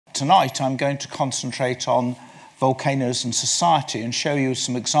tonight I'm going to concentrate on Volcanoes and Society and show you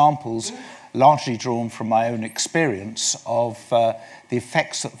some examples, largely drawn from my own experience, of the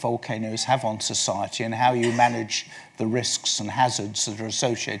effects that volcanoes have on society and how you manage the risks and hazards that are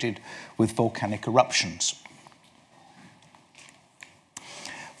associated with volcanic eruptions.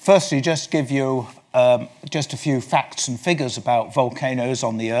 Firstly, just give you just a few facts and figures about volcanoes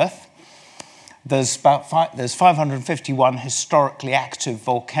on the Earth. There's 551 historically active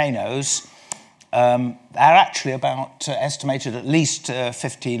volcanoes. They're actually about estimated at least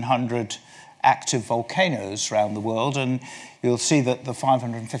 1,500 active volcanoes around the world, and you'll see that the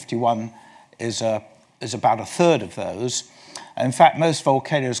 551 is about a third of those. In fact, most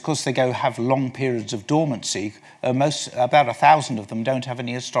volcanoes, of course, they have long periods of dormancy. About 1,000 of them don't have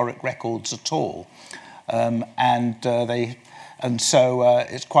any historic records at all, so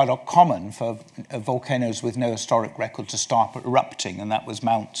it's quite common for volcanoes with no historic record to start erupting, and that was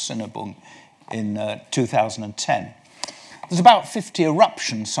Mount Cinnabung in 2010. There's about 50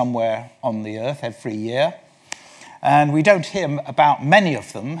 eruptions somewhere on the Earth every year, and we don't hear about many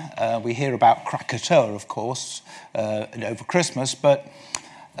of them. We hear about Krakatoa, of course, over Christmas, but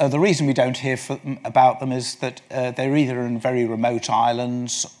the reason we don't hear about them is that they're either in very remote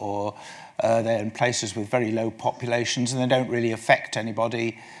islands or they're in places with very low populations, and they don't really affect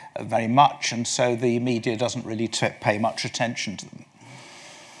anybody very much, and so the media doesn't really pay much attention to them.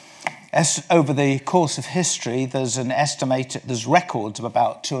 Over the course of history, there's records of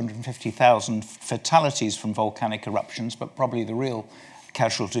about 250,000 fatalities from volcanic eruptions, but probably the real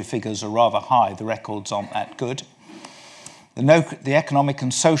casualty figures are rather high. The records aren't that good. The economic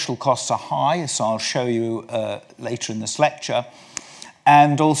and social costs are high, as I'll show you later in this lecture.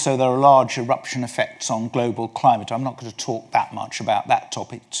 And also there are large eruption effects on global climate. I'm not going to talk that much about that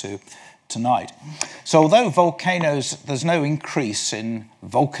topic tonight. So although volcanoes, there's no increase in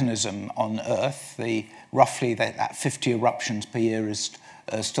volcanism on Earth, roughly that 50 eruptions per year is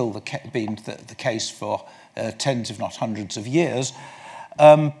still been the case for tens, if not hundreds of years.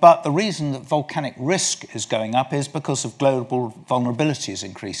 But the reason that volcanic risk is going up is because of global vulnerability is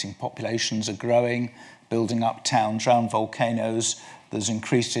increasing. Populations are growing, building up towns around volcanoes. There's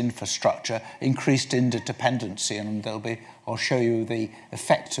increased infrastructure, increased interdependency, and I'll show you the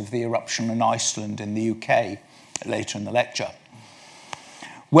effect of the eruption in Iceland in the UK later in the lecture.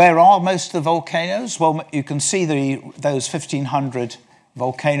 Where are most of the volcanoes? Well, you can see those 1,500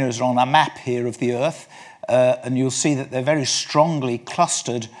 volcanoes are on a map here of the Earth, and you'll see that they're very strongly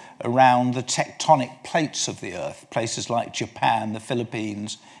clustered around the tectonic plates of the Earth, places like Japan, the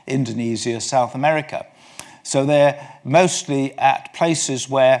Philippines, Indonesia, South America. So they're mostly at places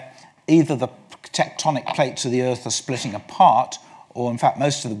where either the tectonic plates of the Earth are splitting apart, or in fact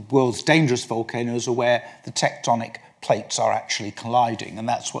most of the world's dangerous volcanoes are where the tectonic plates are actually colliding, and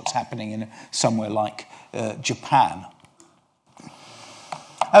that's what's happening in somewhere like Japan.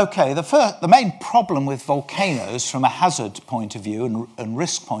 Okay, the main problem with volcanoes from a hazard point of view and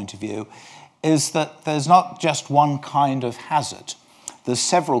risk point of view is that there's not just one kind of hazard. There's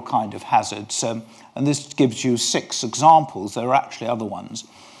several kinds of hazards, and this gives you 6 examples. There are actually other ones.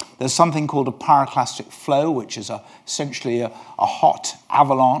 There's something called a pyroclastic flow, which is essentially a hot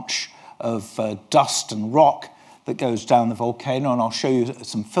avalanche of dust and rock that goes down the volcano, and I'll show you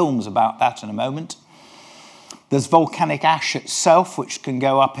some films about that in a moment. There's volcanic ash itself, which can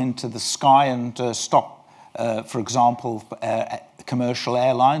go up into the sky and stop, for example, commercial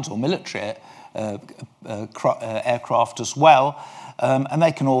airlines or military aircraft as well. And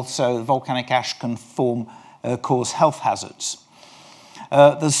they can also, volcanic ash can cause health hazards.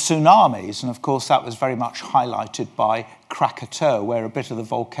 There's tsunamis, and of course that was very much highlighted by Krakatoa, where a bit of the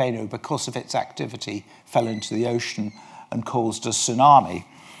volcano, because of its activity, fell into the ocean and caused a tsunami.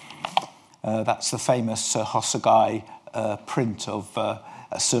 That's the famous Hosogai print of a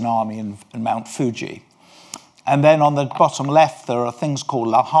tsunami in Mount Fuji. And then on the bottom left, there are things called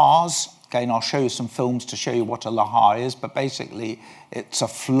lahars. Again, I'll show you some films to show you what a lahar is, but basically it's a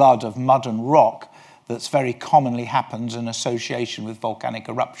flood of mud and rock that's very commonly happens in association with volcanic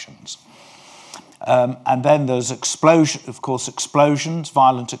eruptions. And then there's explosions,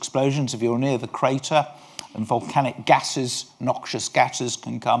 violent explosions. If you're near the crater, and volcanic gases, noxious gases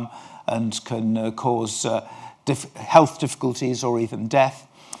can come and can cause health difficulties or even death.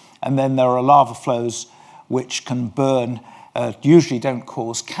 And then there are lava flows which can burn, usually don't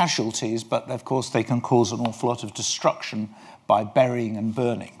cause casualties, but of course they can cause an awful lot of destruction by burying and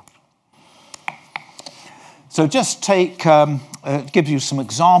burning. So just give you some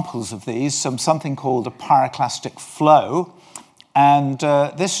examples of these, something called a pyroclastic flow. And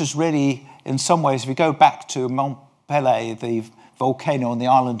this is really, in some ways, if you go back to Montpellier, the volcano on the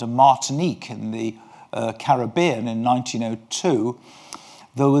island of Martinique in the Caribbean in 1902,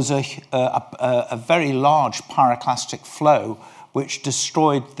 there was a very large pyroclastic flow which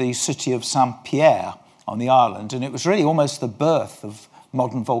destroyed the city of Saint-Pierre on the island. And it was really almost the birth of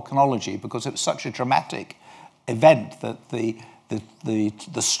modern volcanology, because it was such a dramatic event that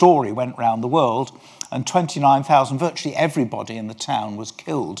the story went round the world, and 29,000, virtually everybody in the town was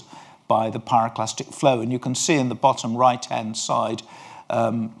killed by the pyroclastic flow. And you can see in the bottom right-hand side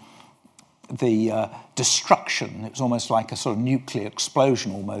the destruction. It was almost like a sort of nuclear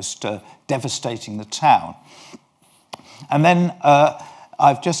explosion, almost devastating the town. And then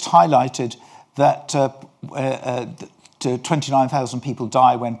I've just highlighted that 29,000 people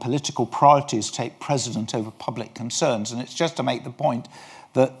die when political priorities take precedent over public concerns. And it's just to make the point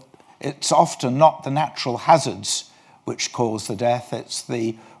that it's often not the natural hazards which cause the death, it's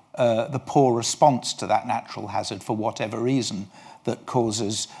the poor response to that natural hazard for whatever reason that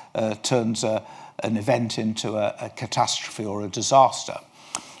turns an event into a catastrophe or a disaster.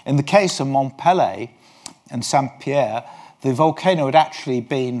 In the case of Montpellier and Saint-Pierre, the volcano had actually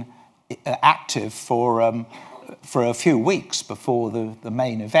been active for a few weeks before the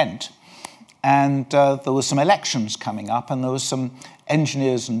main event. And there were some elections coming up, and there were some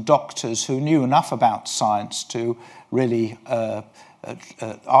engineers and doctors who knew enough about science to really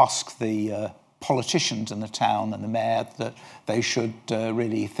ask the politicians in the town and the mayor that they should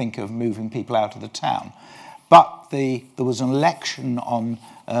really think of moving people out of the town. But there was an election on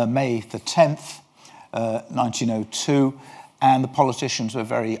May the 10th, 1902, and the politicians were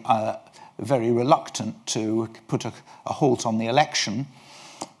very reluctant to put a halt on the election.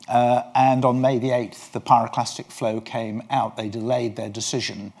 And on May the 8th, the pyroclastic flow came out. They delayed their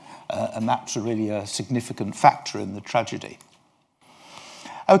decision, and that's really a significant factor in the tragedy.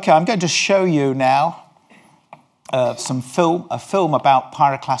 Okay, I'm going to show you now a film about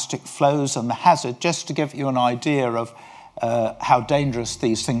pyroclastic flows and the hazard, just to give you an idea of how dangerous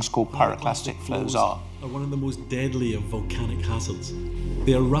these things called pyroclastic flows are. One of the most deadly of volcanic hazards.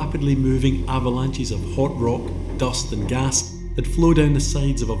 They are rapidly moving avalanches of hot rock, dust and gas that flow down the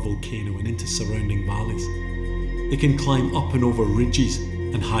sides of a volcano and into surrounding valleys. They can climb up and over ridges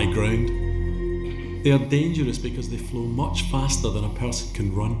and high ground. They are dangerous because they flow much faster than a person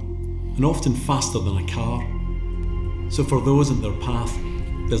can run, and often faster than a car. So for those in their path,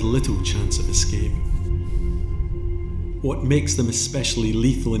 there's little chance of escape. What makes them especially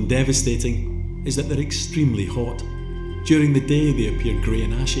lethal and devastating is that they're extremely hot. During the day they appear grey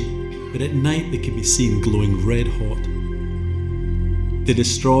and ashy, but at night they can be seen glowing red hot. They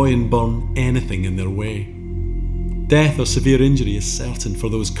destroy and burn anything in their way. Death or severe injury is certain for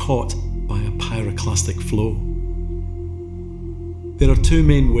those caught by a pyroclastic flow. There are two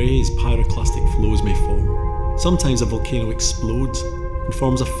main ways pyroclastic flows may form. Sometimes a volcano explodes and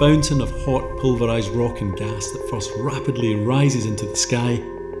forms a fountain of hot pulverised rock and gas that first rapidly rises into the sky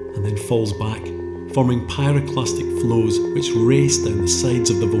and then falls back, forming pyroclastic flows which race down the sides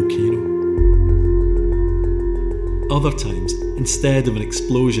of the volcano. Other times, instead of an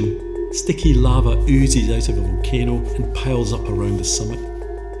explosion, sticky lava oozes out of a volcano and piles up around the summit.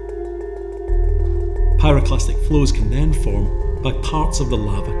 Pyroclastic flows can then form by parts of the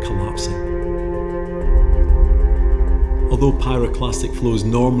lava collapsing. Although pyroclastic flows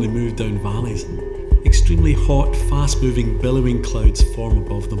normally move down valleys, extremely hot, fast-moving, billowing clouds form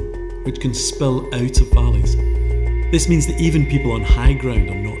above them, which can spill out of valleys. This means that even people on high ground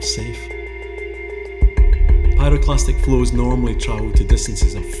are not safe. Pyroclastic flows normally travel to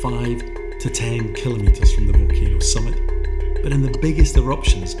distances of 5 to 10 kilometres from the volcano's summit, but in the biggest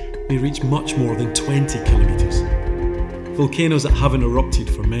eruptions may reach much more than 20 kilometres. Volcanoes that haven't erupted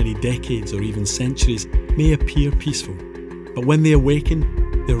for many decades or even centuries may appear peaceful, but when they awaken,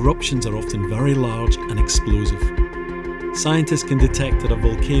 the eruptions are often very large and explosive. Scientists can detect that a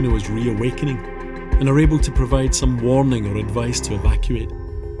volcano is reawakening and are able to provide some warning or advice to evacuate,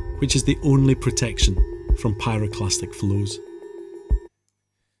 which is the only protection from pyroclastic flows.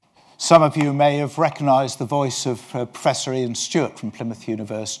 Some of you may have recognised the voice of Professor Ian Stewart from Plymouth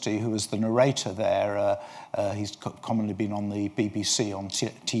University, who was the narrator there. He's commonly been on the BBC on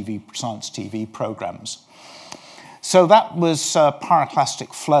science TV programmes. So that was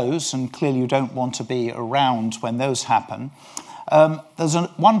pyroclastic flows, and clearly you don't want to be around when those happen. There's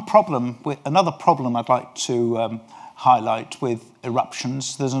another problem I'd like to highlight with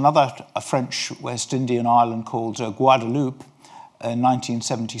eruptions. There's a French West Indian island called Guadeloupe in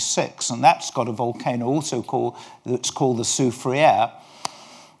 1976, and that's got a volcano also called the Soufriere.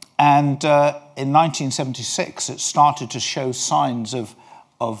 And in 1976, it started to show signs of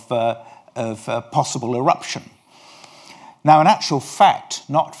possible eruption. Now, in actual fact,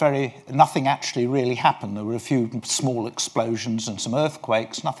 nothing actually really happened. There were a few small explosions and some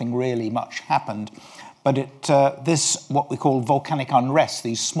earthquakes. Nothing really much happened. But what we call volcanic unrest,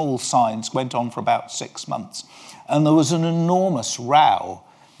 these small signs, went on for about 6 months. And there was an enormous row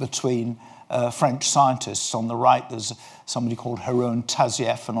between French scientists. On the right, there's somebody called Haroun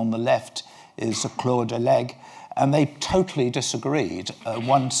Tazieff, and on the left is Claude Alleg. And they totally disagreed.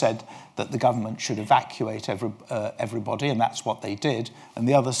 One said that the government should evacuate everybody, and that's what they did. And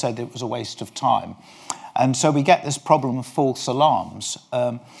the other said it was a waste of time. And so we get this problem of false alarms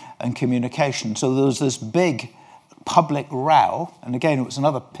and communication. So there was this big public row. And again, it was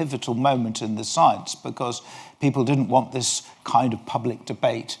another pivotal moment in the science because people didn't want this kind of public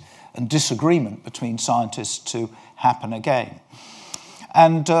debate and disagreement between scientists to happen again.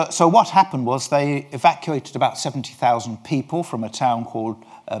 And so what happened was they evacuated about 70,000 people from a town called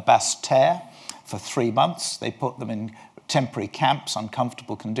Basse-Terre for 3 months. They put them in temporary camps,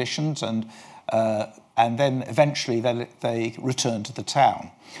 uncomfortable conditions, and then eventually they returned to the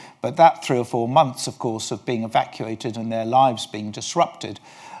town. But that 3 or 4 months, of course, of being evacuated and their lives being disrupted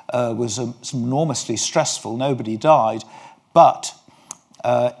was enormously stressful. Nobody died, but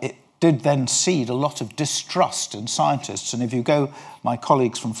it did then seed a lot of distrust in scientists. And if you go, my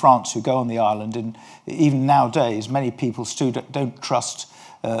colleagues from France who go on the island, and even nowadays, many people still don't trust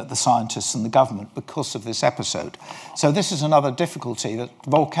the scientists and the government because of this episode. So this is another difficulty, that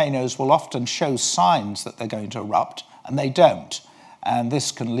volcanoes will often show signs that they're going to erupt, and they don't. And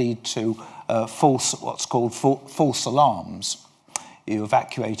this can lead to what's called false alarms. You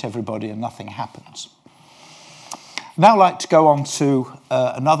evacuate everybody and nothing happens. Now I'd like to go on to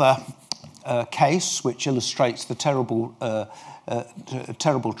another case which illustrates the terrible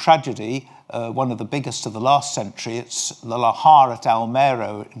tragedy, one of the biggest of the last century. It's the Lahar at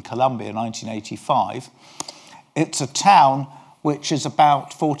Almero in Colombia in 1985. It's a town which is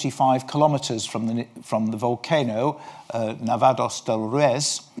about 45 kilometers from the volcano, Nevados del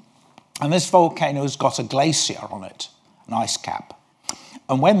Ruiz. And this volcano has got a glacier on it, an ice cap.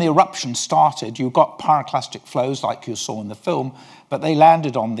 And when the eruption started, you got pyroclastic flows like you saw in the film, but they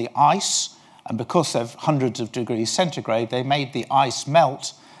landed on the ice, and because they're hundreds of degrees centigrade, they made the ice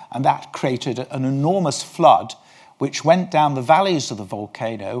melt, and that created an enormous flood which went down the valleys of the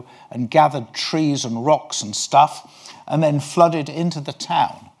volcano and gathered trees and rocks and stuff, and then flooded into the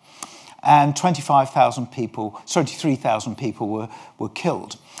town. And 23,000 people were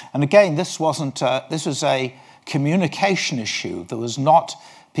killed. And again, this was a communication issue. There was not,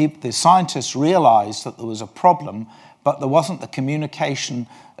 the scientists realized that there was a problem, but there wasn't the communication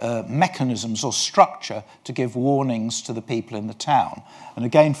mechanisms or structure to give warnings to the people in the town. And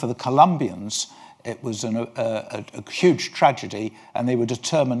again, for the Colombians, it was a huge tragedy, and they were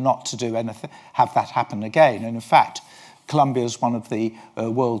determined not to do anything, have that happen again. And in fact, Colombia is one of the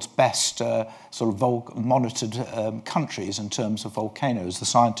world's best sort of monitored countries in terms of volcanoes. The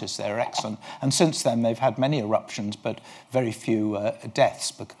scientists there are excellent. And since then, they've had many eruptions, but very few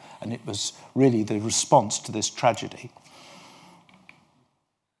deaths. And it was really the response to this tragedy.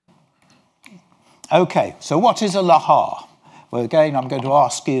 Okay, so what is a lahar? Well, again, I'm going to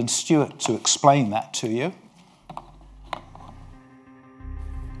ask Ian Stewart to explain that to you.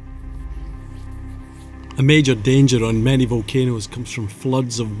 A major danger on many volcanoes comes from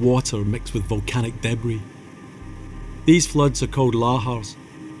floods of water mixed with volcanic debris. These floods are called lahars.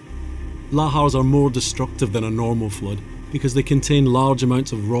 Lahars are more destructive than a normal flood because they contain large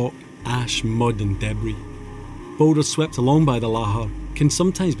amounts of rock, ash, mud and debris. Boulders swept along by the lahar can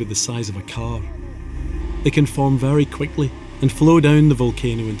sometimes be the size of a car. They can form very quickly and flow down the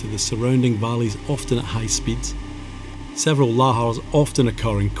volcano into the surrounding valleys, often at high speeds. Several lahars often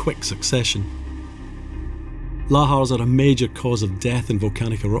occur in quick succession. Lahars are a major cause of death in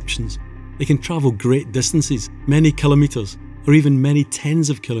volcanic eruptions. They can travel great distances, many kilometres, or even many tens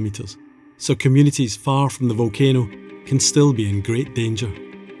of kilometres, so communities far from the volcano can still be in great danger.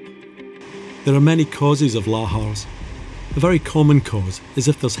 There are many causes of lahars. A very common cause is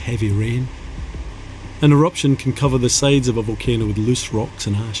if there's heavy rain. An eruption can cover the sides of a volcano with loose rocks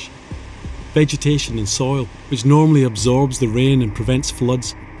and ash. Vegetation and soil, which normally absorbs the rain and prevents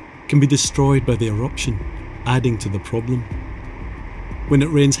floods, can be destroyed by the eruption, adding to the problem. When it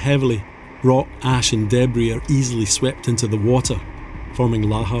rains heavily, rock, ash and debris are easily swept into the water, forming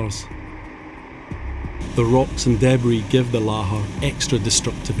lahars. The rocks and debris give the lahar extra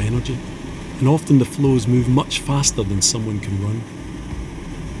destructive energy, and often the flows move much faster than someone can run.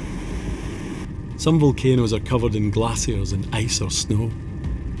 Some volcanoes are covered in glaciers and ice or snow.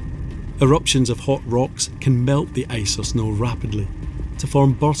 Eruptions of hot rocks can melt the ice or snow rapidly to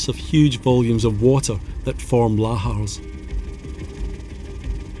form bursts of huge volumes of water that form lahars.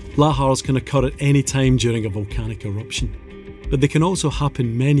 Lahars can occur at any time during a volcanic eruption, but they can also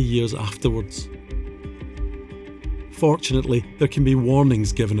happen many years afterwards. Fortunately, there can be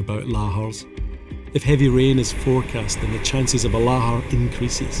warnings given about lahars. If heavy rain is forecast, then the chances of a lahar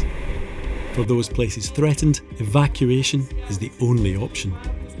increases. For those places threatened, evacuation is the only option.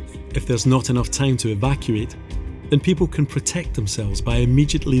 If there's not enough time to evacuate, then people can protect themselves by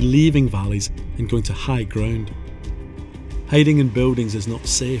immediately leaving valleys and going to high ground. Hiding in buildings is not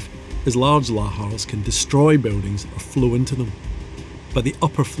safe, as large lahars can destroy buildings or flow into them. But the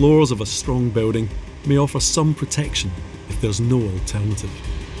upper floors of a strong building may offer some protection if there's no alternative.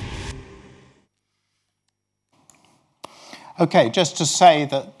 Okay, just to say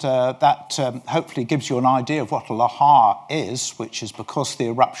that hopefully gives you an idea of what a lahar is, which is because the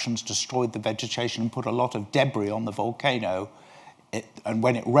eruptions destroyed the vegetation and put a lot of debris on the volcano. And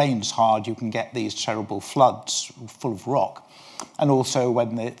when it rains hard, you can get these terrible floods full of rock. And also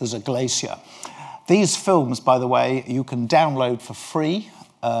when there's a glacier. These films, by the way, you can download for free.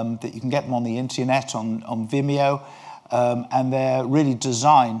 That you can get them on the internet, on Vimeo. And they're really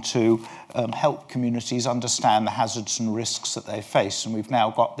designed to help communities understand the hazards and risks that they face. And we've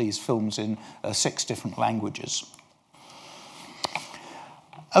now got these films in 6 different languages.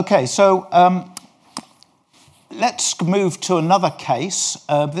 Okay, so let's move to another case.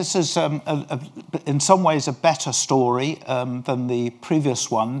 This is, in some ways, a better story than the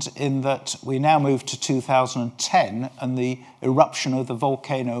previous ones, in that we now move to 2010 and the eruption of the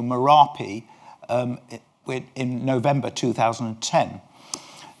volcano Merapi in November 2010.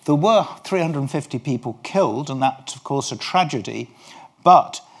 There were 350 people killed, and that's, of course, a tragedy,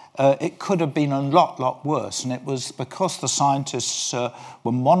 but it could have been a lot worse, and it was because the scientists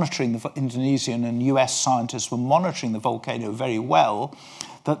were monitoring, the Indonesian and US scientists were monitoring the volcano very well,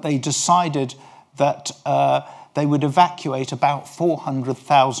 that they decided that they would evacuate about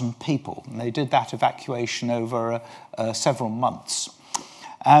 400,000 people, and they did that evacuation over several months.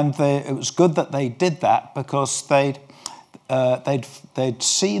 And it was good that they did that because they'd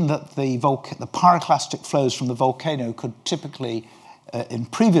seen that the pyroclastic flows from the volcano could typically, in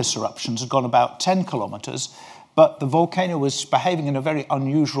previous eruptions, had gone about 10 kilometres, but the volcano was behaving in a very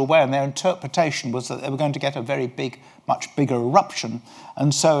unusual way, and their interpretation was that they were going to get a very big, much bigger eruption.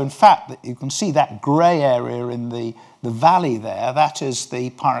 And so, in fact, you can see that grey area in the valley there, that is the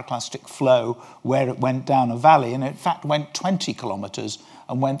pyroclastic flow where it went down a valley, and it, in fact, went 20 kilometres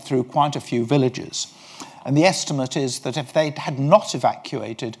and went through quite a few villages. And the estimate is that if they had not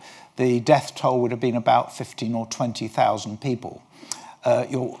evacuated, the death toll would have been about 15 or 20,000 people.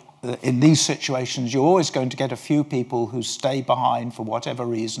 In these situations, you're always going to get a few people who stay behind for whatever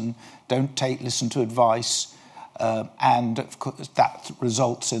reason, don't listen to advice, and of course that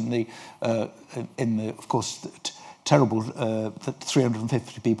results in the of course terrible that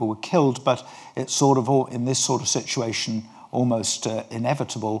 350 people were killed. But it's sort of all in this sort of situation almost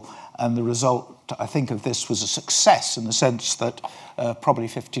inevitable, and the result, I think, of this was a success in the sense that probably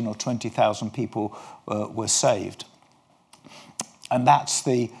 15 or 20,000 people were saved. And that's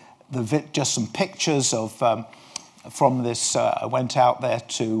just some pictures of from this. I went out there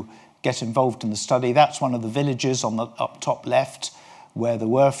to get involved in the study. That's one of the villages on the up top left, where there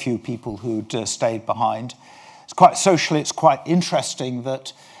were a few people who'd stayed behind. It's quite socially, it's quite interesting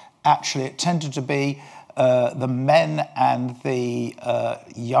that actually it tended to be the men and the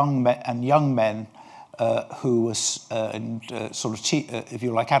young men who was sort of, if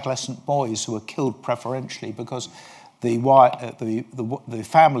you like, adolescent boys who were killed preferentially because the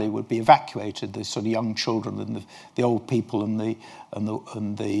family would be evacuated, the sort of young children and the old people and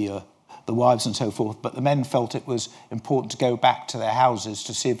the wives and so forth. But the men felt it was important to go back to their houses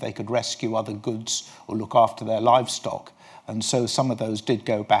to see if they could rescue other goods or look after their livestock. And so some of those did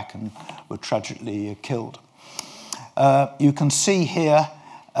go back and were tragically killed. You can see here,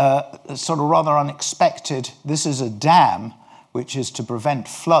 sort of rather unexpected, this is a dam which is to prevent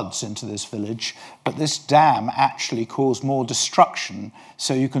floods into this village, but this dam actually caused more destruction.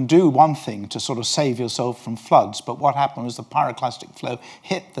 So you can do one thing to sort of save yourself from floods, but what happened was the pyroclastic flow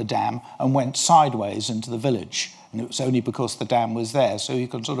hit the dam and went sideways into the village. And it was only because the dam was there. So you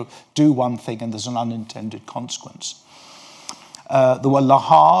can sort of do one thing and there's an unintended consequence. There were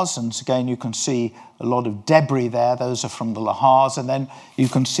lahars, and again you can see a lot of debris there. Those are from the lahars, and then you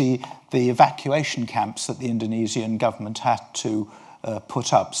can see the evacuation camps that the Indonesian government had to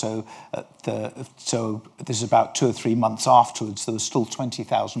put up. So this is about 2 or 3 months afterwards. There were still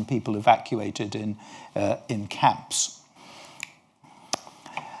 20,000 people evacuated in camps.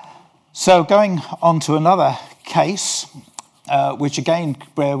 So going on to another case, which again,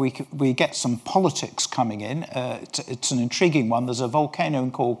 where we get some politics coming in. It's an intriguing one. There's a volcano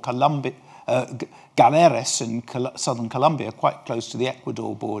called Galeres in southern Colombia, quite close to the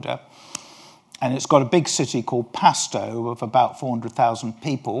Ecuador border. And it's got a big city called Pasto of about 400,000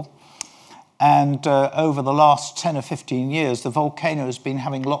 people. And over the last 10 or 15 years, the volcano has been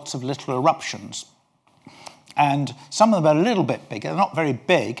having lots of little eruptions. And some of them are a little bit bigger, they're not very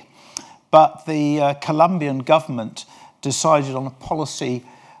big, but the Colombian government decided on a policy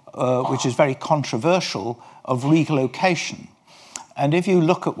which is very controversial of relocation. And if you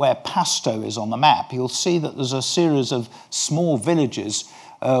look at where Pasto is on the map, you'll see that there's a series of small villages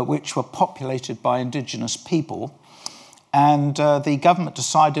which were populated by indigenous people. And the government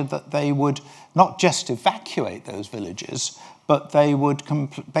decided that they would not just evacuate those villages, but they would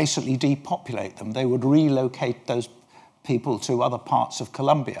basically depopulate them. They would relocate those people to other parts of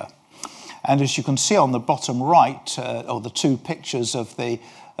Colombia. And as you can see on the bottom right, or the two pictures of the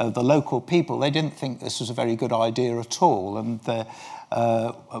local people, they didn't think this was a very good idea at all. And they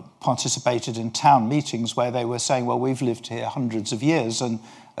participated in town meetings where they were saying, well, we've lived here hundreds of years and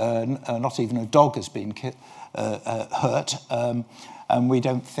not even a dog has been hurt. And we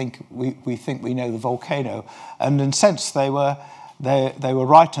don't think, we think we know the volcano. And in a sense, they were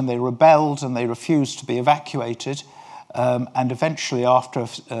right, and they rebelled and they refused to be evacuated. And eventually, after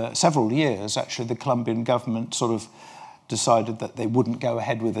several years, actually, the Colombian government sort of decided that they wouldn't go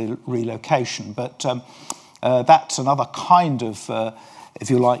ahead with the relocation. But that's another kind of, if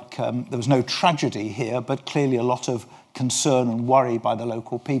you like, there was no tragedy here, but clearly a lot of concern and worry by the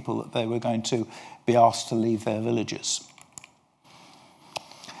local people that they were going to be asked to leave their villages.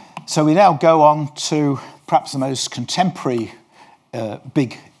 So we now go on to perhaps the most contemporary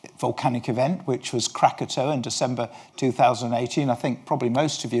big volcanic event, which was Krakatoa in December 2018. I think probably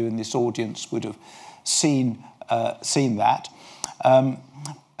most of you in this audience would have seen that.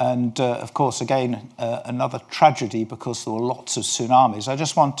 And of course, again, another tragedy because there were lots of tsunamis. I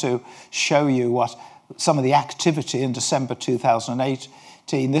just want to show you what some of the activity in December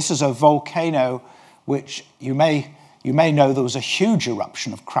 2018. This is a volcano which you may know there was a huge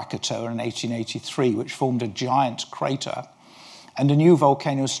eruption of Krakatoa in 1883, which formed a giant crater. And a new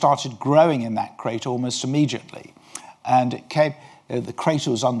volcano started growing in that crater almost immediately. And it came, the crater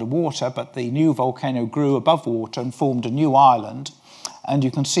was underwater, but the new volcano grew above water and formed a new island. And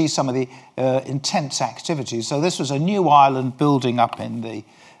you can see some of the intense activities. So this was a new island building up in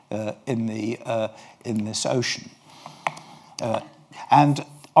this ocean. And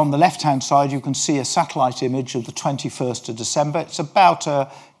on the left-hand side, you can see a satellite image of the 21st of December. It's about a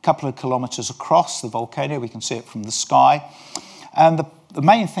couple of kilometers across the volcano. We can see it from the sky. And the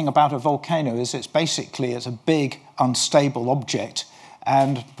main thing about a volcano is it's a big, unstable object,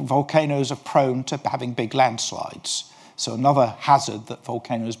 and volcanoes are prone to having big landslides. So another hazard that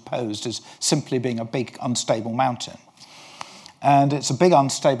volcanoes posed is simply being a big, unstable mountain. And it's a big,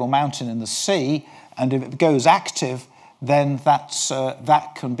 unstable mountain in the sea, and if it goes active, then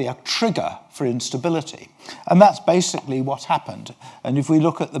that can be a trigger for instability. And that's basically what happened. And if we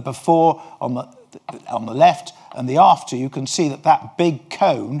look at the before on the left and the after, you can see that big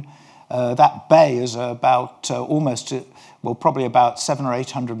cone, that bay is about probably about 700 or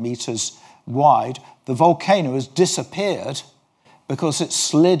 800 meters wide. The volcano has disappeared because it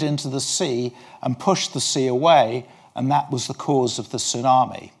slid into the sea and pushed the sea away, and that was the cause of the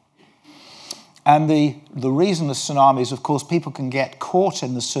tsunami. And the reason the tsunami is, of course, people can get caught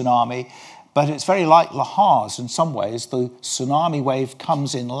in the tsunami, but it's very like lahars in some ways. The tsunami wave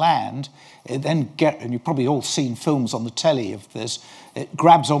comes inland, it then and you've probably all seen films on the telly of this, it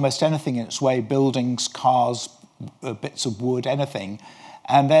grabs almost anything in its way, buildings, cars, bits of wood, anything,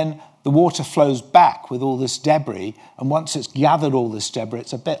 and then the water flows back with all this debris, and once it's gathered all this debris,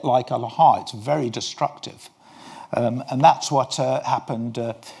 it's a bit like a lahar, it's very destructive. And that's what happened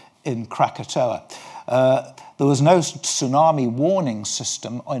in Krakatoa. There was no tsunami warning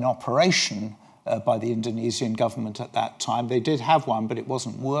system in operation by the Indonesian government at that time. They did have one, but it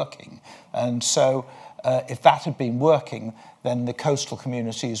wasn't working. And so if that had been working, then the coastal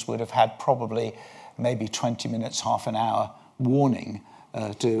communities would have had probably maybe 20 minutes, half an hour warning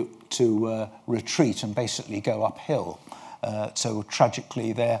to retreat and basically go uphill. So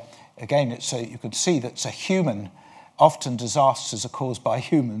tragically there, again, you could see that it's a human. Often disasters are caused by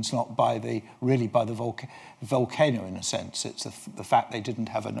humans, not by the volcano in a sense. It's the fact they didn't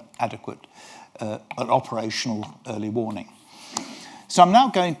have an adequate, an operational early warning. So I'm now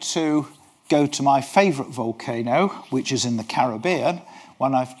going to go to my favourite volcano, which is in the Caribbean,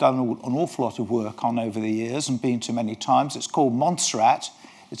 one I've done an awful lot of work on over the years and been to many times. It's called Montserrat.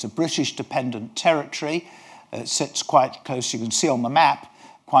 It's a British dependent territory. It sits quite close, you can see on the map,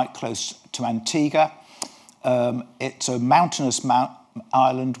 quite close to Antigua. It's a mountainous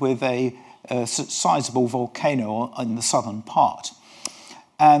island with a sizable volcano in the southern part.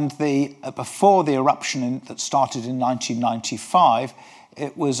 And before the eruption that started in 1995,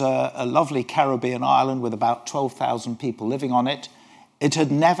 it was a lovely Caribbean island with about 12,000 people living on it. It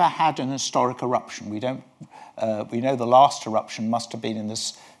had never had an historic eruption. We know the last eruption must have been in the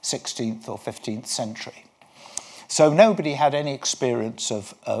 16th or 15th century. So nobody had any experience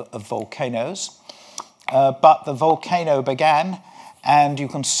of volcanoes. But the volcano began, and you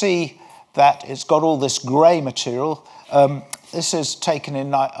can see that it's got all this grey material. This is taken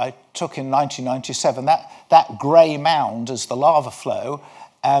I took in 1997. That grey mound is the lava flow,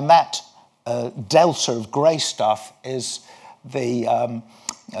 and that delta of grey stuff is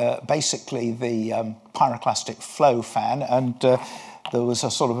basically the pyroclastic flow fan. And there was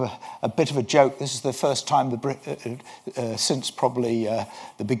a sort of a bit of a joke. This is the first time since probably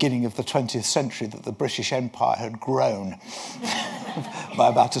the beginning of the 20th century that the British Empire had grown by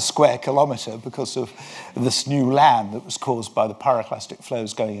about a square kilometre because of this new land that was caused by the pyroclastic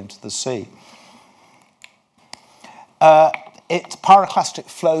flows going into the sea. Pyroclastic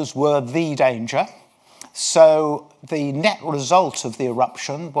flows were the danger. So the net result of the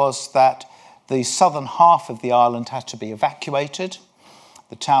eruption was that the southern half of the island had to be evacuated.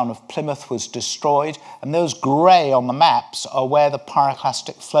 The town of Plymouth was destroyed, and those grey on the maps are where the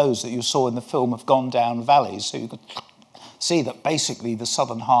pyroclastic flows that you saw in the film have gone down valleys. So you can see that basically the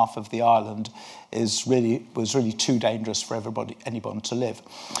southern half of the island was really too dangerous for anyone to live.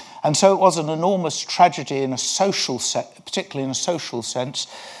 And so it was an enormous tragedy in a social particularly in a social sense.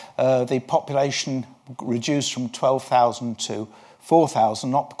 The population reduced from 12,000 to 4,000,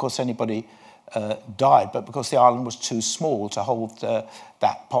 not because anybody died, but because the island was too small to hold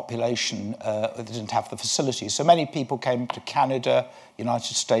that population. They didn't have the facilities. So many people came to Canada,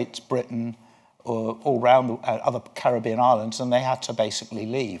 United States, Britain, or all around other Caribbean islands, and they had to basically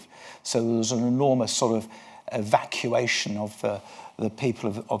leave. So there was an enormous sort of evacuation of the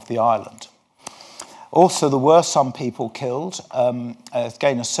people of the island. Also, there were some people killed.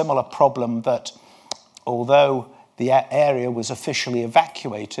 Again, a similar problem that although the area was officially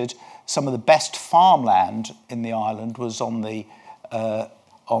evacuated, some of the best farmland in the island was on the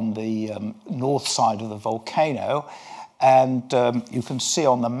north side of the volcano. And you can see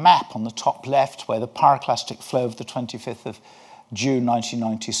on the map on the top left where the pyroclastic flow of the 25th of June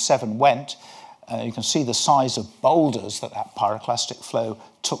 1997 went. You can see the size of boulders that pyroclastic flow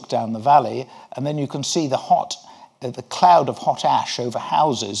took down the valley. And then you can see the cloud of hot ash over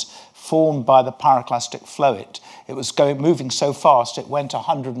houses formed by the pyroclastic flow. It was moving so fast it went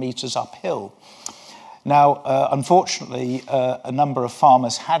 100 meters uphill. Now, unfortunately, a number of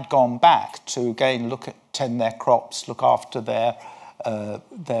farmers had gone back to again tend their crops, look after their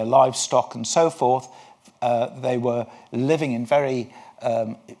livestock and so forth. They were living in very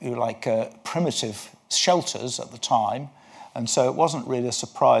primitive shelters at the time, and so it wasn't really a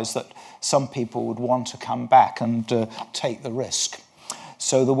surprise that some people would want to come back and take the risk.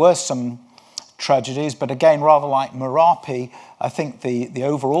 So there were some tragedies, but again, rather like Merapi, I think the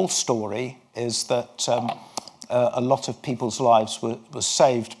overall story is that a lot of people's lives were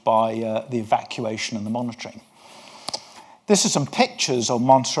saved by the evacuation and the monitoring. This is some pictures of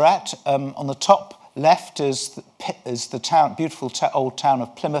Montserrat. On the top left is the beautiful old town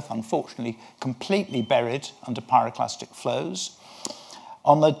of Plymouth, unfortunately completely buried under pyroclastic flows.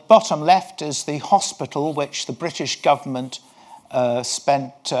 On the bottom left is the hospital which the British government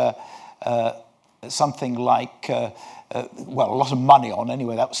spent something like, a lot of money on.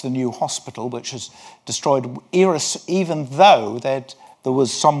 Anyway, that was the new hospital, which was destroyed, even though there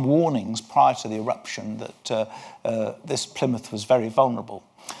was some warnings prior to the eruption that this Plymouth was very vulnerable.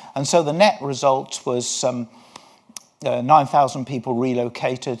 And so the net result was 9,000 people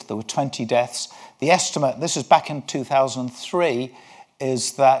relocated. There were 20 deaths. The estimate, this is back in 2003,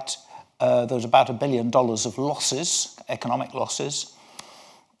 is that there was about $1 billion of losses, economic losses.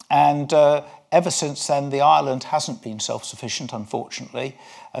 And ever since then, the island hasn't been self-sufficient, unfortunately.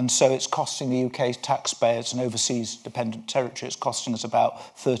 And so it's costing the UK taxpayers and overseas dependent territory, it's costing us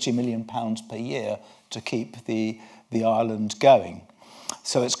about £30 million per year to keep the island going.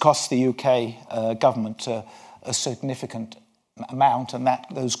 So it's cost the UK government a significant amount, and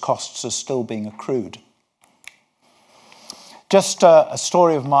those costs are still being accrued. Just a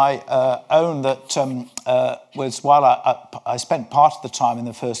story of my own that was while I spent part of the time in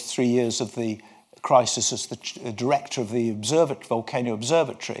the first 3 years of the crisis as the director of the Volcano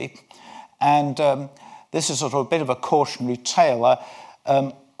Observatory. And this is sort of a bit of a cautionary tale.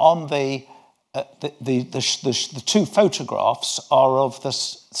 On the the two photographs are of the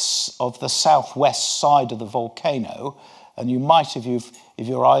southwest side of the volcano, and you might, if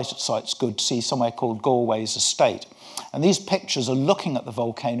your eyesight's good, see somewhere called Galway's Estate. And these pictures are looking at the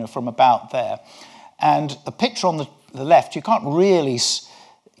volcano from about there. And the picture on the left, you can't really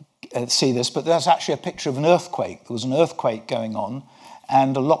see this, but there's actually a picture of an earthquake. There was an earthquake going on,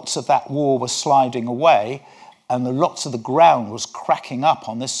 and lots of that wall was sliding away, and lots of the ground was cracking up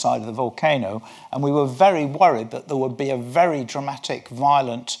on this side of the volcano, and we were very worried that there would be a very dramatic,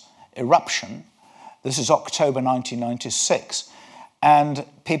 violent eruption. This is October 1996, and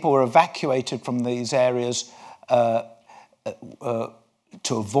people were evacuated from these areas to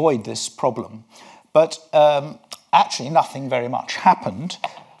avoid this problem. But actually nothing very much happened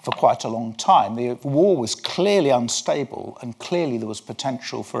for quite a long time. The wall was clearly unstable, and clearly there was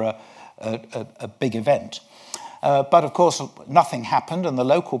potential for a big event. But of course, nothing happened, and the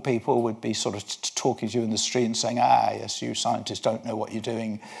local people would be sort of talking to you in the street and saying, yes, you scientists don't know what you're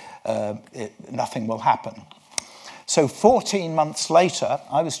doing, nothing will happen. So 14 months later,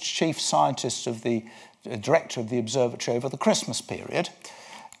 I was chief scientist of the director of the observatory over the Christmas period,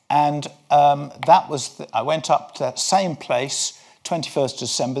 and I went up to that same place, 21st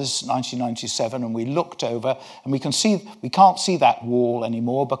December 1997, and we looked over, and we can't see that wall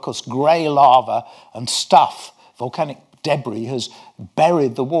anymore because grey lava and stuff, volcanic debris, has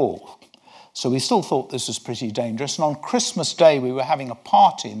buried the wall. So we still thought this was pretty dangerous. And on Christmas Day, we were having a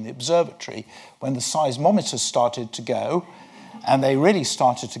party in the observatory when the seismometers started to go, and they really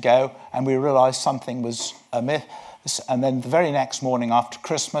started to go, and we realised something was amiss. And then the very next morning after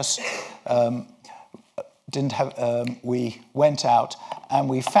Christmas, we went out and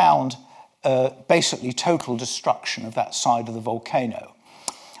we found basically total destruction of that side of the volcano.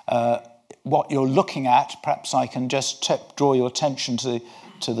 What you're looking at, perhaps I can just draw your attention to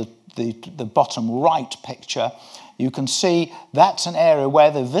the bottom right picture. You can see that's an area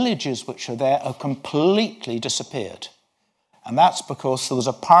where the villages which are there are completely disappeared. And that's because there was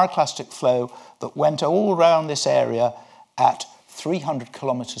a pyroclastic flow that went all around this area at 300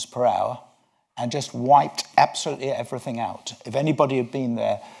 kilometers per hour and just wiped absolutely everything out. If anybody had been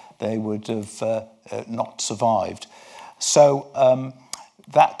there, they would have not survived. So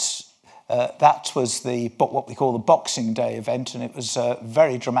that was what we call the Boxing Day event, and it was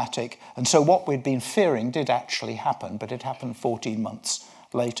very dramatic. And so what we'd been fearing did actually happen, but it happened 14 months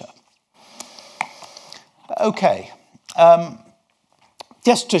later. Okay.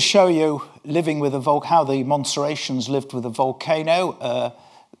 Just to show you living with how the Montserratians lived with a volcano,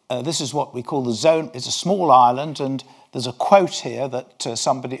 this is what we call the zone. It's a small island, and there's a quote here that a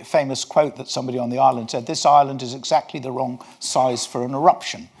famous quote that somebody on the island said, "This island is exactly the wrong size for an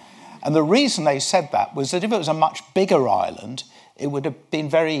eruption." And the reason they said that was that if it was a much bigger island, it would have been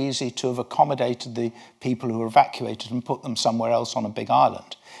very easy to have accommodated the people who were evacuated and put them somewhere else on a big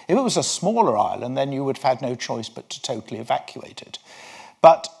island. If it was a smaller island, then you would have had no choice but to totally evacuate it.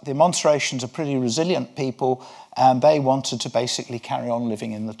 But the Montserratians are pretty resilient people, and they wanted to basically carry on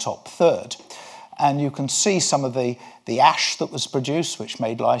living in the top third. And you can see some of the ash that was produced, which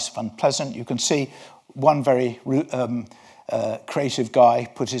made life unpleasant. You can see one very creative guy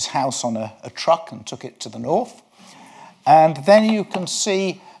put his house on a truck and took it to the north. And then you can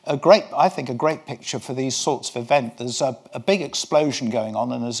see I think a great picture for these sorts of events. There's a big explosion going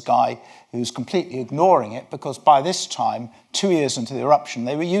on, and there's a guy who's completely ignoring it because by this time, 2 years into the eruption,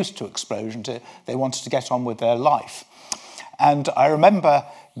 they were used to explosions. They wanted to get on with their life. And I remember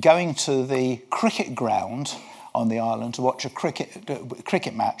going to the cricket ground on the island to watch a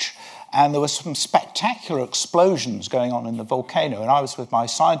cricket match, and there were some spectacular explosions going on in the volcano, and I was with my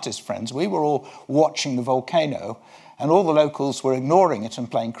scientist friends. We were all watching the volcano, and all the locals were ignoring it and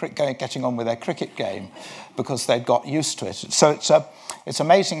getting on with their cricket game because they'd got used to it. So it's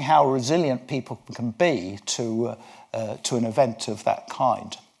amazing how resilient people can be to an event of that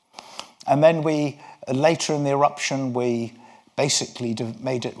kind. And then later in the eruption, we basically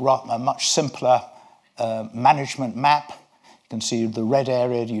made it a much simpler management map. You can see the red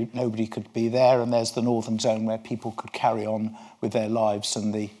area, nobody could be there, and there's the northern zone where people could carry on with their lives,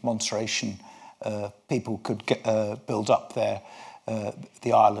 and the Montserratian people could build up the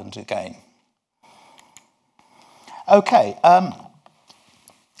island again. Okay,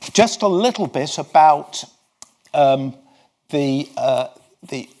 just a little bit about some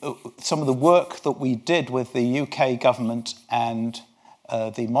of the work that we did with the UK government and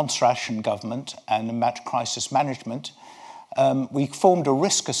the Montserratian government and crisis management. We formed a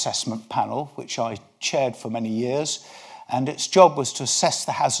risk assessment panel, which I chaired for many years, and its job was to assess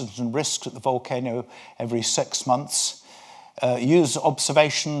the hazards and risks at the volcano every 6 months. use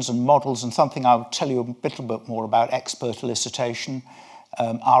observations and models, and something I'll tell you a little bit more about, expert elicitation.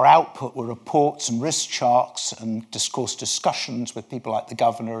 Our output were reports and risk charts and discourse discussions with people like the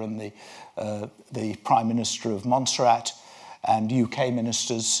governor and the Prime Minister of Montserrat and UK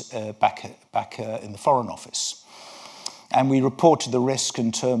ministers back in the Foreign Office. And we reported the risk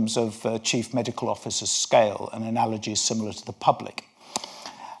in terms of chief medical officer scale and analogies similar to the public.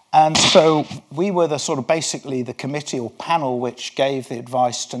 And so we were the sort of basically the committee or panel which gave the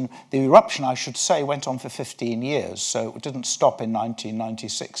advice. And the eruption, I should say, went on for 15 years. So it didn't stop in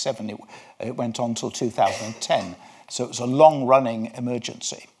 1996-7. It went on till 2010. So it was a long-running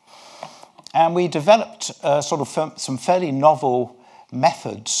emergency. And we developed sort of some fairly novel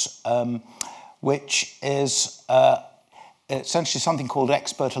methods, which is essentially something called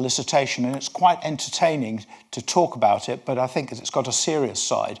expert elicitation, and it's quite entertaining to talk about it, but I think it's got a serious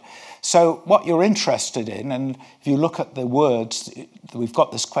side. So what you're interested in, and if you look at the words, we've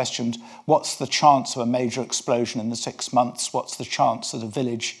got this question, what's the chance of a major explosion in the 6 months? What's the chance that a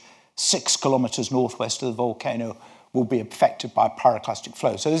village 6 kilometres northwest of the volcano will be affected by pyroclastic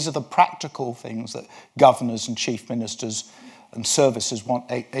flow? So these are the practical things that governors and chief ministers and services want,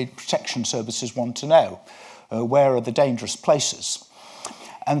 protection services want to know. Where are the dangerous places?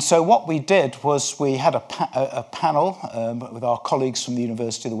 And so what we did was we had a panel with our colleagues from the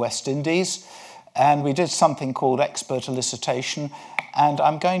University of the West Indies, and we did something called expert elicitation. And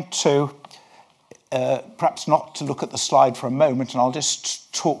I'm going to, perhaps not to look at the slide for a moment, and I'll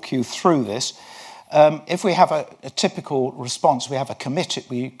just talk you through this. If we have a typical response, we have a committee,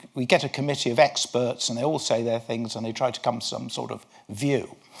 we get a committee of experts, and they all say their things, and they try to come to some sort of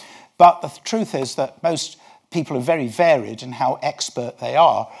view. But the truth is that most people are very varied in how expert they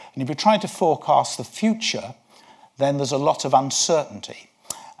are. And if you're trying to forecast the future, then there's a lot of uncertainty.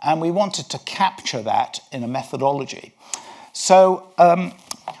 And we wanted to capture that in a methodology. So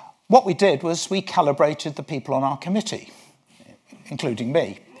what we did was we calibrated the people on our committee, including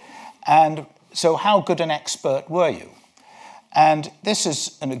me. And so how good an expert were you? And this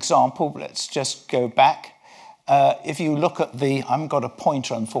is an example. Let's just go back. If you look at I haven't got a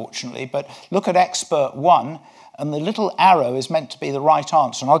pointer, unfortunately, but look at expert 1, and the little arrow is meant to be the right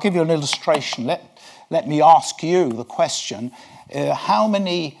answer. And I'll give you an illustration. Let me ask you the question. How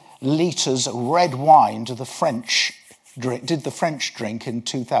many litres of red wine did the French drink in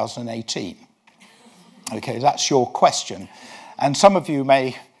 2018? Okay, that's your question. And some of you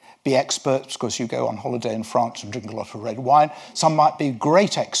may be experts because you go on holiday in France and drink a lot of red wine. Some might be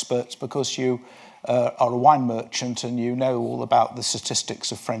great experts because you are a wine merchant and you know all about the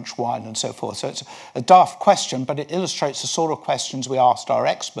statistics of French wine and so forth. So it's a daft question, but it illustrates the sort of questions we asked our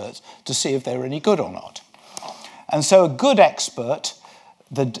experts to see if they were any good or not. And so a good expert,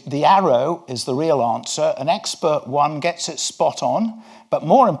 the arrow is the real answer. An expert 1 gets it spot on, but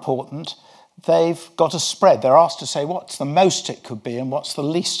more important, they've got a spread. They're asked to say what's the most it could be and what's the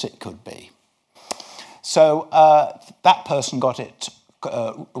least it could be. So that person got it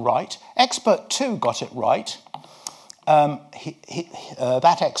right. Expert 2 got it right.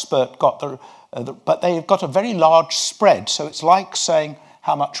 That expert got but they've got a very large spread. So it's like saying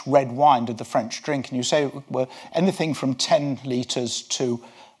how much red wine did the French drink, and you say well, anything from 10 litres to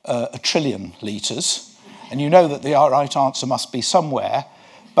a trillion litres, and you know that the right answer must be somewhere,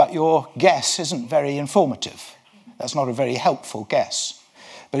 but your guess isn't very informative. That's not a very helpful guess.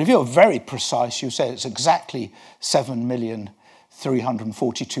 But if you're very precise, you say it's exactly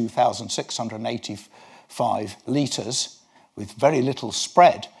 7,342,685 litres with very little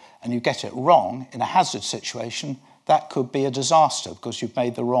spread, and you get it wrong in a hazard situation, that could be a disaster because you've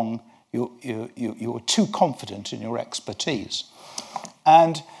made the wrong, you're too confident in your expertise.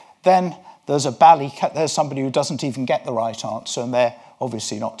 And then there's there's somebody who doesn't even get the right answer, and they're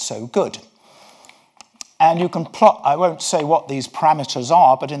obviously not so good. And you can plot, I won't say what these parameters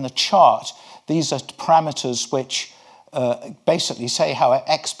are, but in the chart, these are parameters which basically say how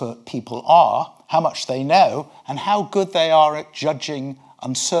expert people are, how much they know, and how good they are at judging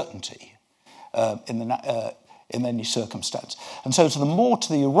uncertainty in any circumstance. And so the more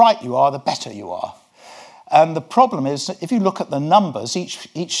to the right you are, the better you are. And the problem is that if you look at the numbers,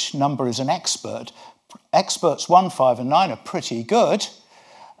 each number is an expert. Experts 1, 5, and 9 are pretty good,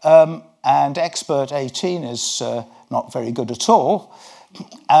 and expert 18 is not very good at all.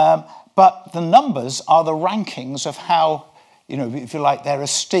 But the numbers are the rankings of how, if you like, their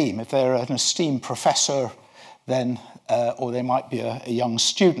esteem. If they're an esteemed professor, then, or they might be a young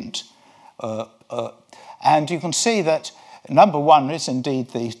student. And you can see that number 1 is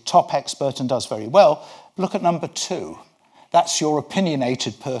indeed the top expert and does very well. Look at number 2. That's your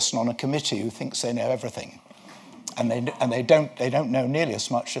opinionated person on a committee who thinks they know everything. and they don't know nearly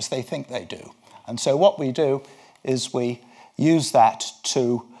as much as they think they do. And so what we do is we use that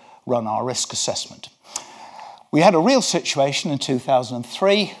to run our risk assessment. We had a real situation in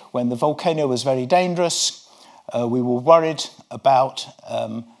 2003 when the volcano was very dangerous. We were worried about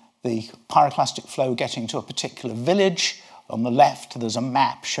the pyroclastic flow getting to a particular village. On the left, there's a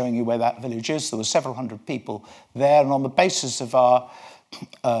map showing you where that village is. There were several hundred people there, and on the basis of our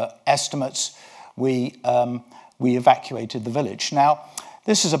estimates, we evacuated the village. Now,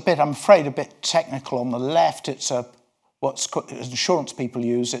 this is a bit, I'm afraid, a bit technical. On the left, it's what's insurance people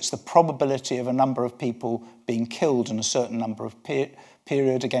use. It's the probability of a number of people being killed in a certain number of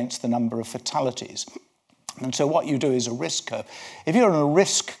period against the number of fatalities. And so what you do is a risk curve. If you're in a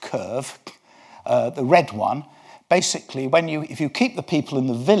risk curve, the red one, basically, if you keep the people in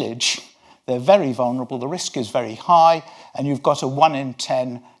the village, they're very vulnerable, the risk is very high, and you've got a 1 in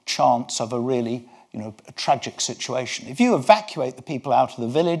 10 chance of a really, a tragic situation. If you evacuate the people out of the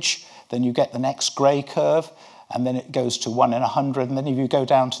village, then you get the next grey curve, and then it goes to 1 in 100, and then if you go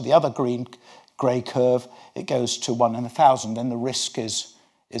down to the other grey curve, it goes to 1 in 1,000, then the risk is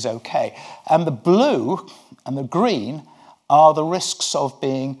okay. And the blue and the green are the risks of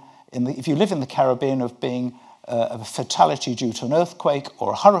being, if you live in the Caribbean, of being a fatality due to an earthquake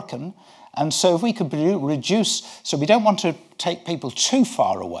or a hurricane. And so if we could reduce, so we don't want to take people too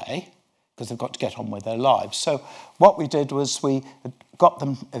far away because they've got to get on with their lives. So what we did was we got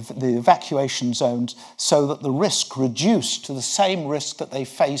them the evacuation zones so that the risk reduced to the same risk that they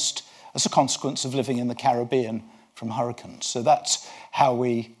faced as a consequence of living in the Caribbean from hurricanes. So that's how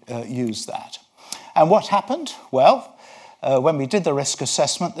we use that. And what happened? Well, when we did the risk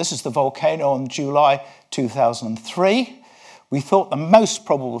assessment, this is the volcano in July 2003. We thought the most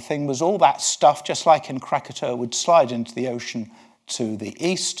probable thing was all that stuff, just like in Krakatoa, would slide into the ocean to the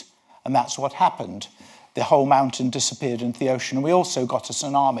east, and that's what happened. The whole mountain disappeared into the ocean, and we also got a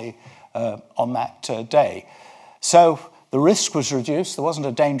tsunami on that day. So the risk was reduced. There wasn't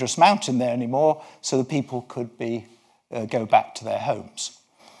a dangerous mountain there anymore, so the people could go back to their homes.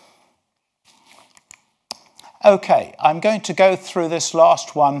 Okay, I'm going to go through this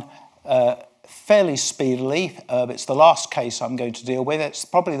last one fairly speedily. It's the last case I'm going to deal with. It's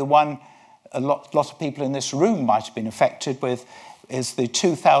probably the one a lot of people in this room might have been affected with, is the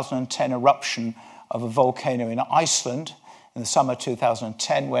 2010 eruption of a volcano in Iceland in the summer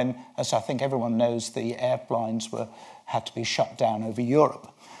 2010 when, as I think everyone knows, the airlines had to be shut down over Europe.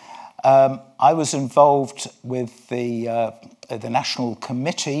 I was involved with the National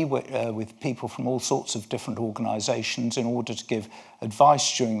Committee with people from all sorts of different organisations in order to give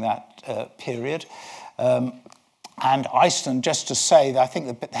advice during that period. And Iceland, just to say, that I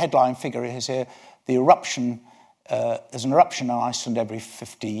think the headline figure is here, the eruption, there's an eruption in Iceland every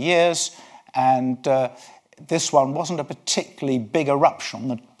 50 years, and this one wasn't a particularly big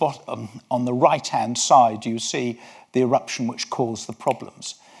eruption. On the right-hand side, you see the eruption which caused the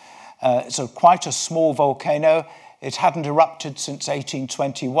problems. It's quite a small volcano. It hadn't erupted since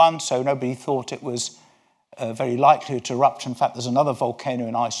 1821, so nobody thought it was very likely to erupt. In fact, there's another volcano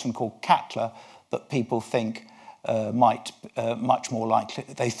in Iceland called Katla that people think much more likely,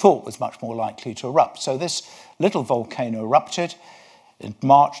 they thought was much more likely to erupt. So this little volcano erupted in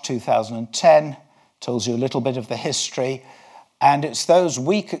March 2010, tells you a little bit of the history, and it's those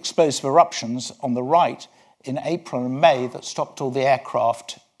weak explosive eruptions on the right in April and May that stopped all the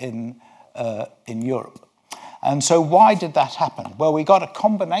aircraft in Europe. And so why did that happen? Well, we got a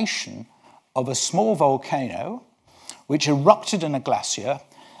combination of a small volcano which erupted in a glacier,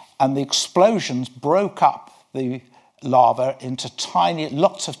 and the explosions broke up the lava into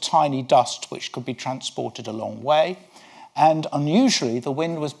lots of tiny dust which could be transported a long way. And unusually, the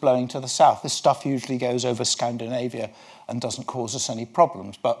wind was blowing to the south. This stuff usually goes over Scandinavia and doesn't cause us any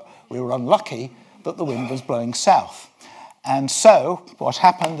problems, but we were unlucky that the wind was blowing south. And so what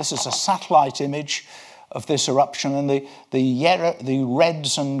happened, this is a satellite image of this eruption, and the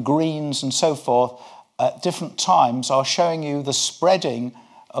reds and greens and so forth at different times are showing you the spreading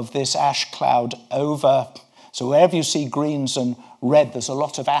of this ash cloud over. So wherever you see greens and red, there's a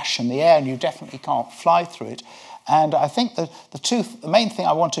lot of ash in the air, and you definitely can't fly through it. And I think that the main thing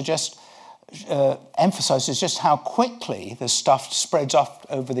I want to just emphasize is just how quickly this stuff spreads off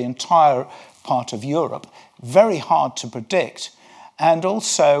over the entire part of Europe. Very hard to predict, and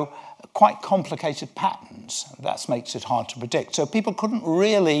also quite complicated patterns. That makes it hard to predict. So people couldn't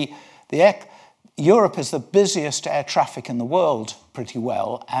really, Europe is the busiest air traffic in the world pretty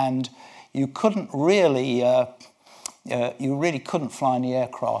well, and you couldn't really, you really couldn't fly any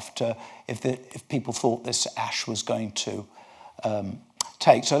aircraft if people thought this ash was going to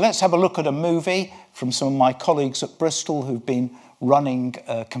take. So let's have a look at a movie from some of my colleagues at Bristol who've been running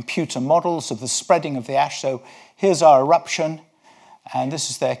computer models of the spreading of the ash. So here's our eruption, and this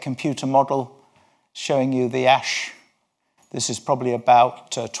is their computer model showing you the ash. This is probably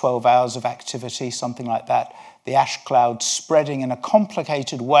about 12 hours of activity, something like that. The ash cloud spreading in a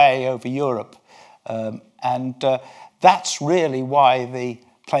complicated way over Europe. That's really why the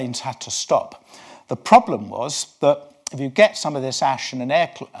planes had to stop. The problem was that if you get some of this ash in an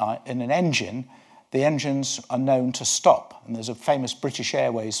engine, the engines are known to stop. And there's a famous British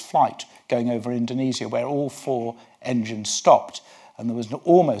Airways flight going over Indonesia where all 4 engines stopped. And there was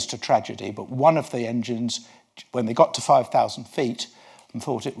almost a tragedy, but one of the engines, when they got to 5,000 feet and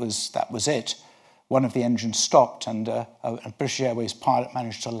thought that was it, one of the engines stopped and a British Airways pilot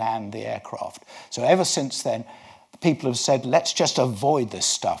managed to land the aircraft. So ever since then, people have said, let's just avoid this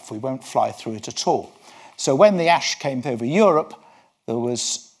stuff. We won't fly through it at all. So when the ash came over Europe, there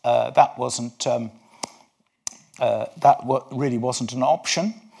was really wasn't an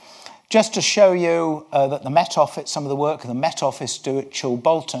option. Just to show you that the Met Office, some of the work the Met Office do at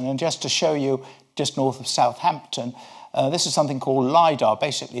Chilbolton, and just to show you just north of Southampton, this is something called LiDAR.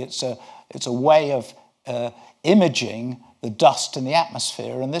 Basically, it's a way of imaging the dust in the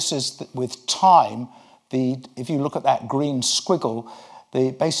atmosphere, and this is with time. If you look at that green squiggle,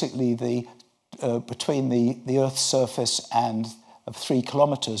 between the Earth's surface and 3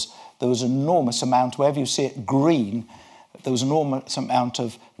 kilometres, there was an enormous amount. Wherever you see it green, there was an enormous amount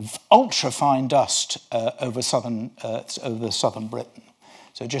of ultra-fine dust over southern Britain.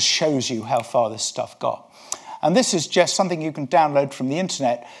 So it just shows you how far this stuff got. And this is just something you can download from the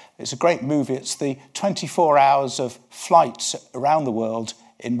internet. It's a great movie. It's the 24 hours of flights around the world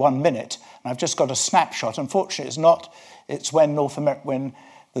in 1 minute. And I've just got a snapshot. Unfortunately, it's not. It's when when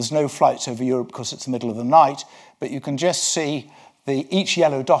there's no flights over Europe because it's the middle of the night. But you can just see each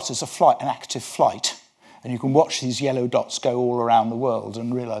yellow dot is an active flight. And you can watch these yellow dots go all around the world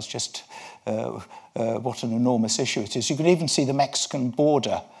and realise just what an enormous issue it is. You can even see the Mexican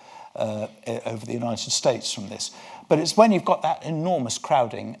border over the United States from this. But it's when you've got that enormous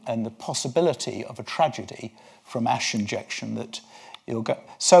crowding and the possibility of a tragedy from ash injection that you'll go.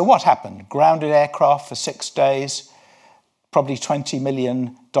 So what happened? Grounded aircraft for 6 days, probably $20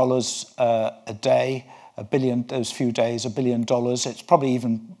 million a day, those few days, $1 billion. It's probably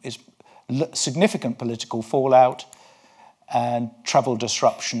it's significant political fallout and travel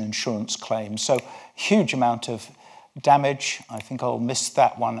disruption insurance claims. So huge amount of damage. I think I'll miss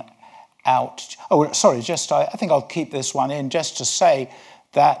that one out. Oh, sorry, I think I'll keep this one in just to say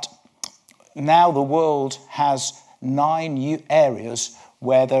that now the world has 9 areas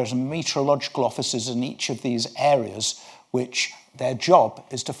where there's meteorological officers in each of these areas, which their job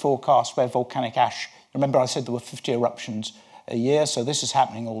is to forecast where volcanic ash. Remember I said there were 50 eruptions a year, so this is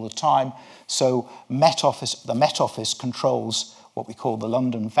happening all the time. So the Met Office controls what we call the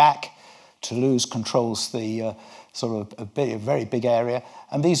London VAC. Toulouse controls the a very big area.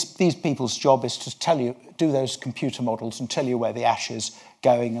 And these people's job is to do those computer models and tell you where the ash is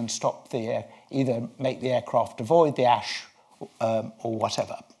going and stop either make the aircraft avoid the ash or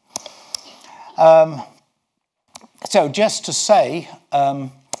whatever. So just to say,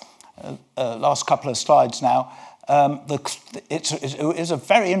 last couple of slides now, it is a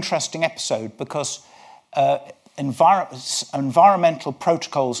very interesting episode because environmental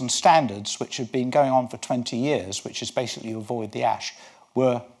protocols and standards, which have been going on for 20 years, which is basically avoid the ash,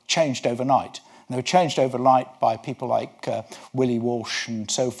 were changed overnight. And they were changed overnight by people like Willie Walsh and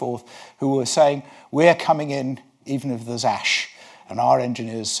so forth, who were saying, we're coming in even if there's ash. And our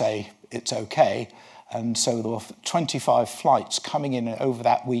engineers say it's okay. And so there were 25 flights coming in over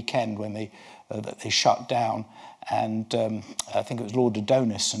that weekend when they shut down. And I think it was Lord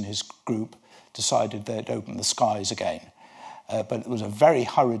Adonis and his group decided they'd open the skies again. But it was a very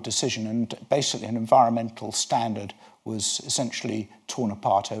hurried decision, and basically an environmental standard was essentially torn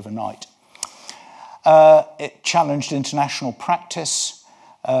apart overnight. It challenged international practice.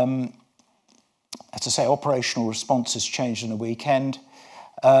 As I say, operational responses changed in a weekend.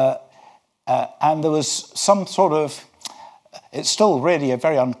 And there was some sort of, it's still really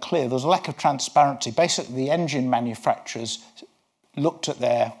very unclear. There was a lack of transparency. Basically, the engine manufacturers looked at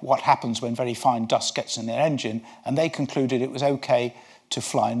what happens when very fine dust gets in their engine, and they concluded it was okay to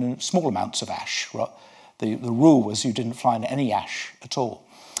fly in small amounts of ash. Right? The rule was you didn't fly in any ash at all.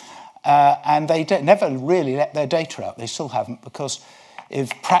 And they never really let their data out. They still haven't, because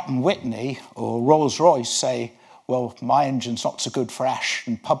if Pratt & Whitney or Rolls-Royce say, well, my engine's not so good for ash,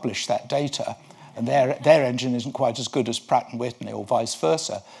 and publish that data, and their engine isn't quite as good as Pratt & Whitney or vice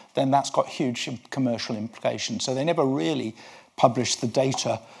versa, then that's got huge commercial implications. So they never really publish the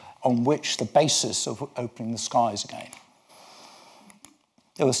data on which the basis of opening the skies again.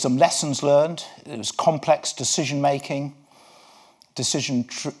 There were some lessons learned. It was complex decision-making, decision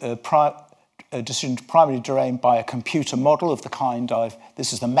primarily driven by a computer model of the kind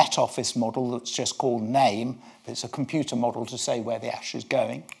this is the Met Office model that's just called NAME, but it's a computer model to say where the ash is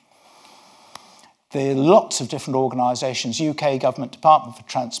going. There are lots of different organisations, UK Government Department for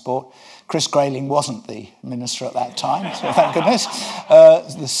Transport. Chris Grayling wasn't the minister at that time, so thank goodness.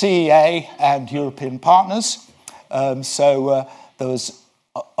 The CEA and European partners. There was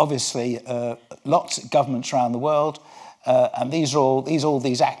obviously lots of governments around the world, and these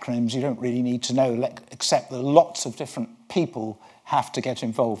acronyms you don't really need to know, except that lots of different people have to get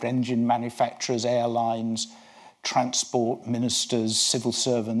involved: engine manufacturers, airlines, transport ministers, civil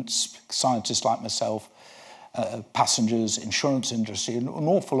servants, scientists like myself, passengers, insurance industry, and an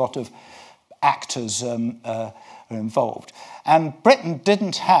awful lot of actors are involved. And Britain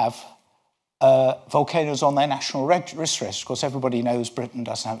didn't have volcanoes on their national risk register. Of course, everybody knows Britain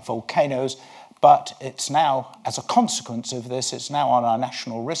doesn't have volcanoes, but it's now, as a consequence of this, it's now on our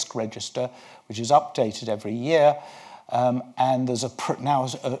national risk register, which is updated every year, and there's now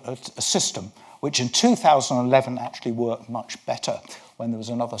a system which in 2011 actually worked much better when there was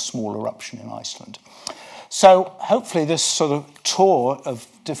another small eruption in Iceland. So hopefully this sort of tour of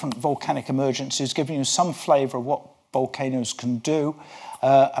different volcanic emergencies has given you some flavour of what volcanoes can do,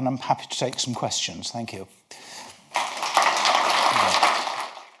 and I'm happy to take some questions. Thank you.